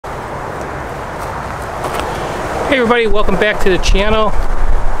Hey everybody, welcome back to the channel.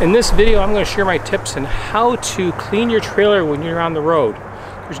 In this video I'm going to share my tips on how to clean your trailer when you're on the road.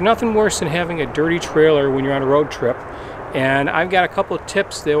 There's nothing worse than having a dirty trailer when you're on a road trip, and I've got a couple of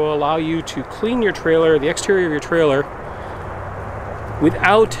tips that will allow you to clean your trailer, the exterior of your trailer,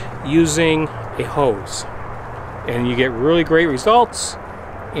 without using a hose. And you get really great results,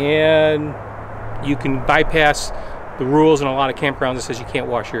 and you can bypass the rules in a lot of campgrounds that says you can't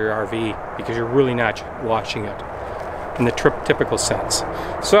wash your RV because you're really not washing it in the typical sense.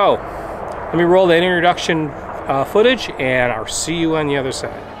 So let me roll that introduction footage, and I'll see you on the other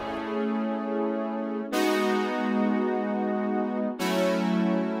side.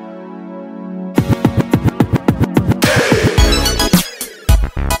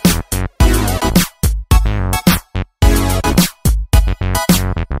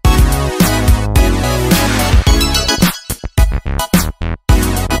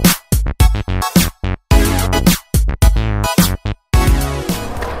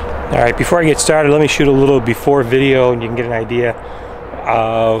 Alright, before I get started, let me shoot a little before video and you can get an idea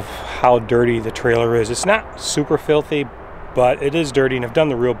of how dirty the trailer is. It's not super filthy, but it is dirty, and I've done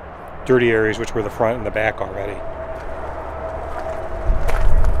the real dirty areas, which were the front and the back already.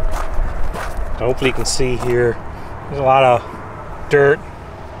 Hopefully you can see here, there's a lot of dirt,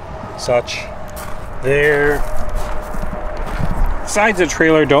 such there. Sides of the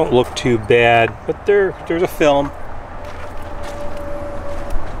trailer don't look too bad, but there's a film.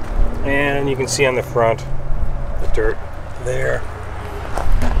 And you can see on the front the dirt there,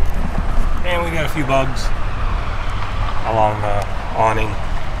 and we got a few bugs along the awning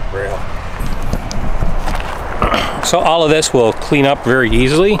rail. So all of this will clean up very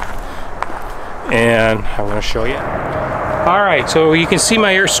easily, and I'm going to show you. Alright, so you can see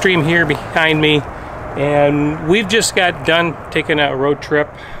my Airstream here behind me, and we've just got done taking a road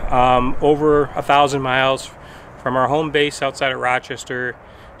trip over 1,000 miles from our home base outside of Rochester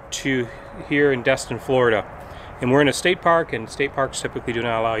to here in Destin, Florida. And we're in a state park, and state parks typically do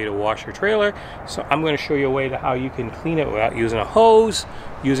not allow you to wash your trailer. So I'm going to show you a way to how you can clean it without using a hose,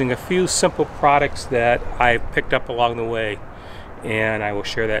 using a few simple products that I've picked up along the way, and I will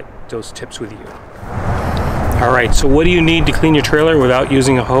share those tips with you. Alright, so what do you need to clean your trailer without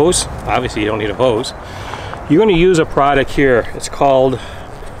using a hose? Obviously you don't need a hose. You're going to use a product here. It's called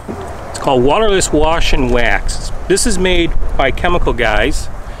Waterless Wash and Wax. This is made by chemical guys,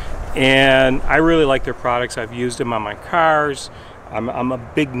 and I really like their products. I've used them on my cars. I'm a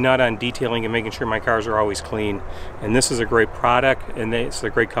big nut on detailing and making sure my cars are always clean, and this is a great product, and it's a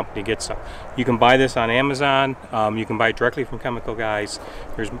great company to get some. You can buy this on Amazon. You can buy it directly from chemical guys.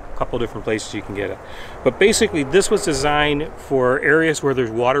 There's a couple different places you can get it, but basically this was designed for areas where there's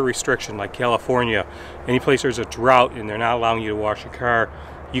water restriction, like California. Any place there's a drought and they're not allowing you to wash your car,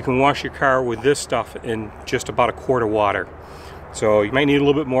 you can wash your car with this stuff in just about a quart of water. So you might need a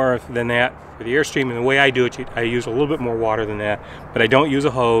little bit more than that for the Airstream, and the way I do it, I use a little bit more water than that, but I don't use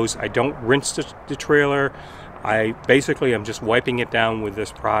a hose. I don't rinse the trailer. I'm just wiping it down with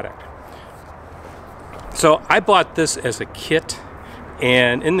this product. So I bought this as a kit,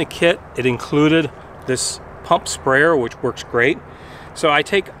 and in the kit it included this pump sprayer, which works great. So I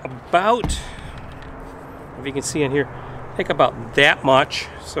take about, if you can see in here, I take about that much,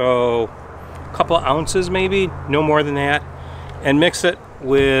 so a couple of ounces maybe, no more than that, and mix it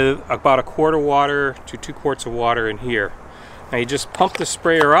with about a quart of water to 2 quarts of water in here. Now you just pump the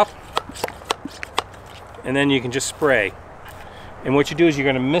sprayer up, and then you can just spray. And what you do is you're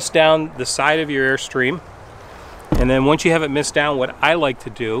going to mist down the side of your Airstream, and then once you have it mist down, what I like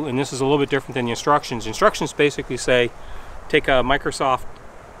to do, and this is a little bit different than the instructions. Instructions basically say take a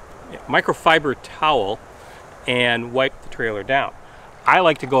microfiber towel and wipe the trailer down. I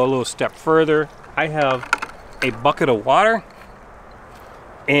like to go a little step further. I have a bucket of water,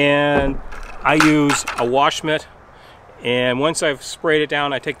 and I use a wash mitt, and once I've sprayed it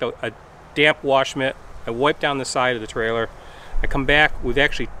down, I take a damp wash mitt, I wipe down the side of the trailer. I come back with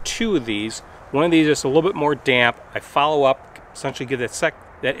actually 2 of these. One of these is a little bit more damp. I follow up, essentially give that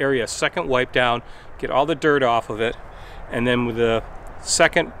area a second wipe down, get all the dirt off of it, and then with the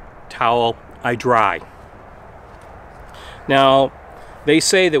second towel I dry. Now they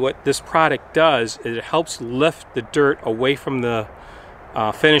say that what this product does is it helps lift the dirt away from the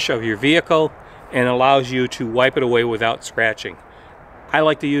finish of your vehicle and allows you to wipe it away without scratching. I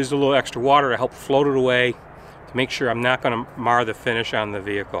like to use a little extra water to help float it away, to make sure I'm not going to mar the finish on the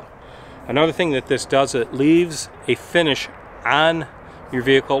vehicle. Another thing that this does, it leaves a finish on your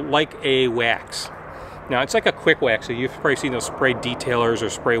vehicle like a wax. Now it's like a quick wax, so you've probably seen those spray detailers or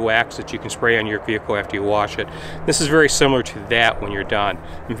spray wax that you can spray on your vehicle after you wash it. This is very similar to that when you're done.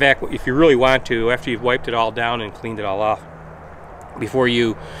 In fact, if you really want to, after you've wiped it all down and cleaned it all off, before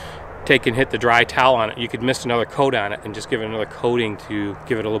you take and hit the dry towel on it, you could mist another coat on it and just give it another coating to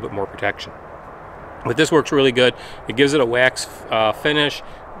give it a little bit more protection. But this works really good. It gives it a wax finish.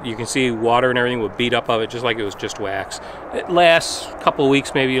 You can see water and everything would beat up of it just like it was just wax. It lasts a couple of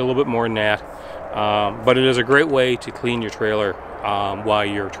weeks, maybe a little bit more than that. But it is a great way to clean your trailer while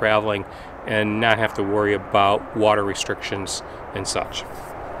you're traveling and not have to worry about water restrictions and such.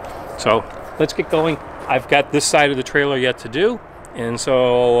 So let's get going. I've got this side of the trailer yet to do, and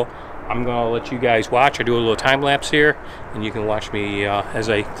so I'm gonna let you guys watch. I do a little time lapse here, and you can watch me as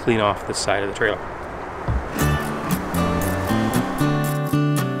I clean off this side of the trailer.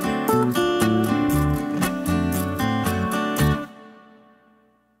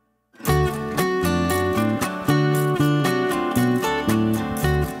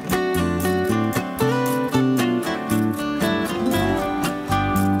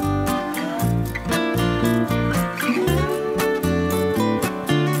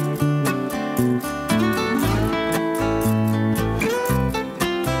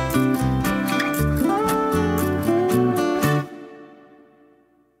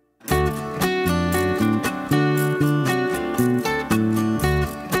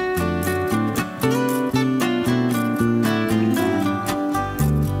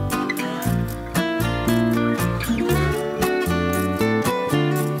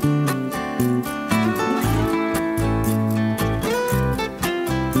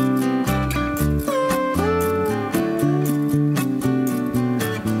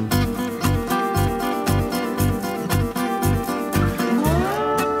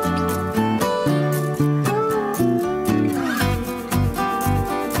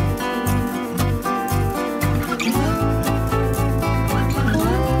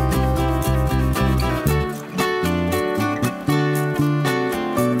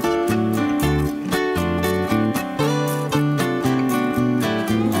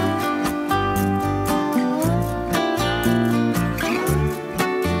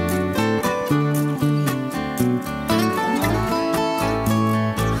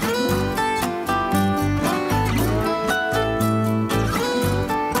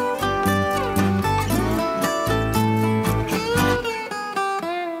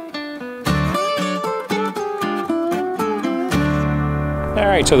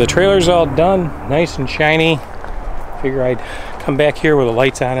 Alright, so the trailer's all done, nice and shiny. Figure I'd come back here with the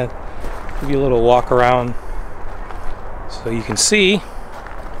lights on it, give you a little walk around so you can see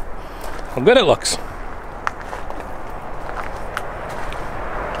how good it looks.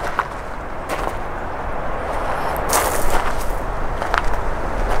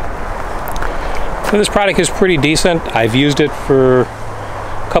 So this product is pretty decent. I've used it for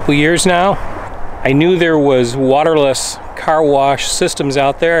a couple years now. I knew there was waterless car wash systems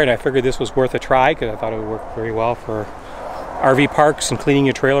out there, and I figured this was worth a try because I thought it would work very well for RV parks and cleaning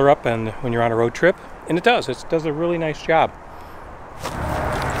your trailer up and when you're on a road trip. And it does. It does a really nice job.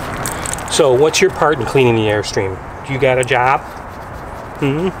 So what's your part in cleaning the Airstream? Do you got a job?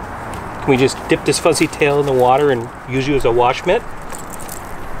 Can we just dip this fuzzy tail in the water and use you as a wash mitt?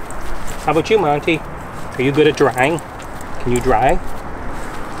 How about you, Monty? Are you good at drying? Can you dry?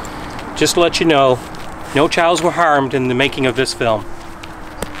 Just to let you know, no childs were harmed in the making of this film.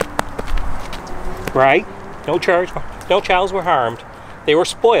 Right? No childs were harmed. They were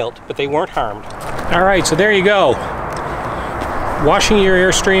spoiled, but they weren't harmed. Alright, so there you go. Washing your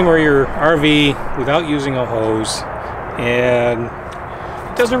Airstream or your RV without using a hose. And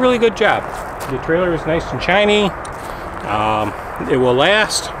it does a really good job. The trailer is nice and shiny. It will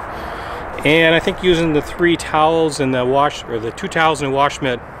last. And I think using the 3 towels and the wash, or the 2 towels and a wash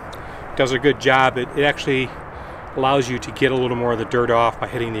mitt does a good job. It actually allows you to get a little more of the dirt off by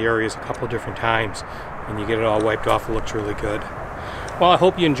hitting the areas a couple of different times, and you get it all wiped off. It looks really good. Well, I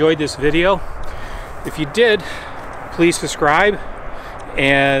hope you enjoyed this video. If you did, please subscribe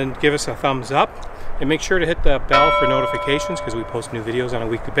and give us a thumbs up, and make sure to hit the bell for notifications because we post new videos on a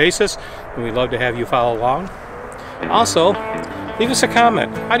weekly basis, and we'd love to have you follow along. Also, leave us a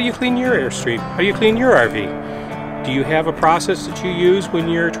comment. How do you clean your Airstream? How do you clean your RV? Do you have a process that you use when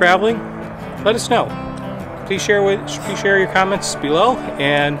you're traveling? Let us know. Please share your comments below,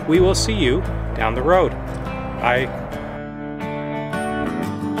 and we will see you down the road. Bye.